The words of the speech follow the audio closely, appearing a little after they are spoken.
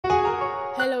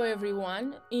Hello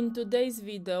everyone, in today's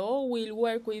video we'll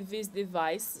work with this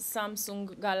device,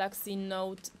 Samsung Galaxy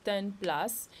Note 10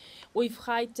 Plus, with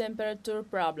high temperature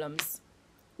problems.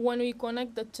 When we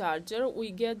connect the charger,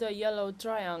 we get a yellow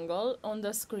triangle on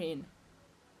the screen.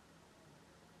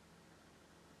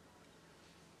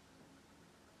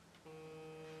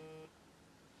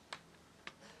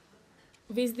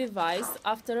 This device,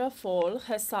 after a fall,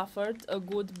 has suffered a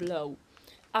good blow.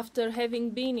 After having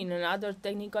been in another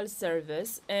technical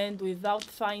service and without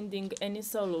finding any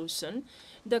solution,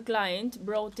 the client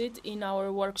brought it in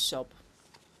our workshop.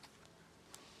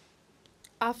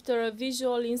 After a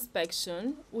visual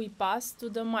inspection, we pass to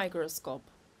the microscope.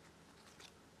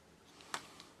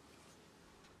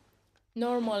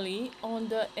 Normally, on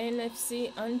the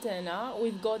NFC antenna,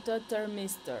 we've got a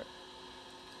thermistor.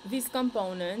 This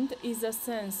component is a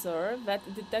sensor that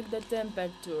detects the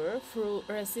temperature through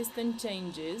resistant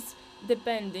changes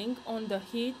depending on the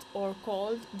heat or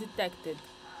cold detected.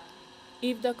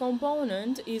 If the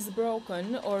component is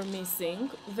broken or missing,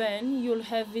 then you'll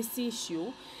have this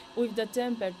issue with the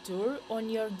temperature on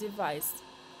your device.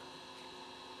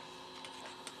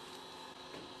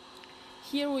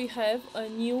 Here we have a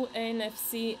new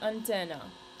NFC antenna.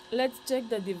 Let's check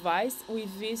the device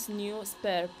with this new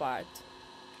spare part.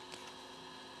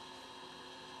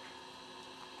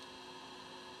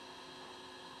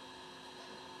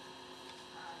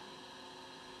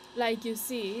 Like you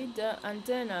see, the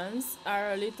antennas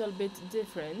are a little bit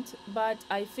different, but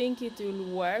I think it will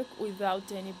work without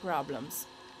any problems.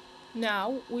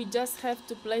 Now we just have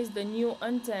to place the new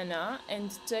antenna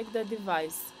and check the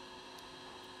device.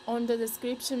 On the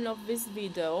description of this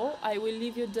video, I will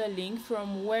leave you the link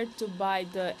from where to buy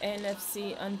the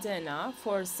NFC antenna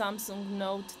for Samsung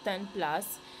Note 10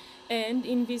 Plus, and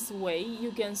in this way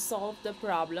you can solve the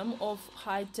problem of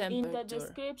high temperature. In the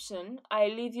description, I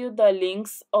leave you the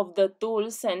links of the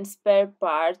tools and spare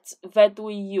parts that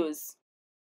we use.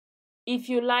 If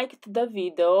you liked the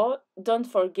video, don't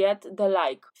forget the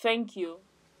like. Thank you.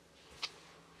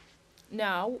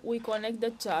 Now we connect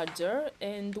the charger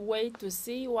and wait to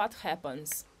see what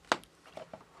happens.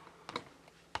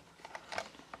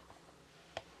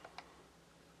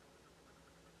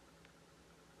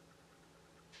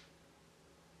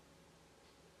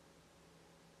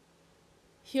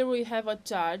 Here we have a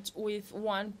charge with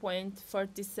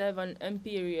 1.37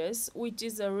 amperes, which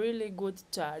is a really good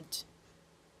charge.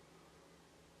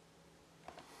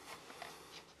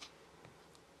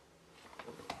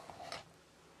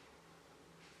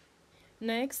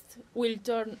 Next, we'll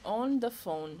turn on the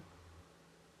phone.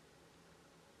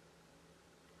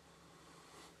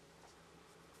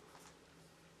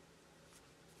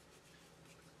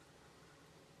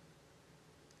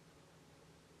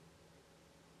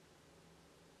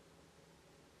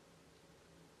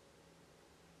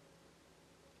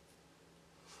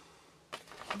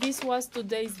 This was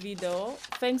today's video.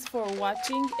 Thanks for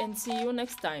watching and see you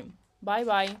next time. Bye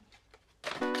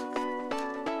bye.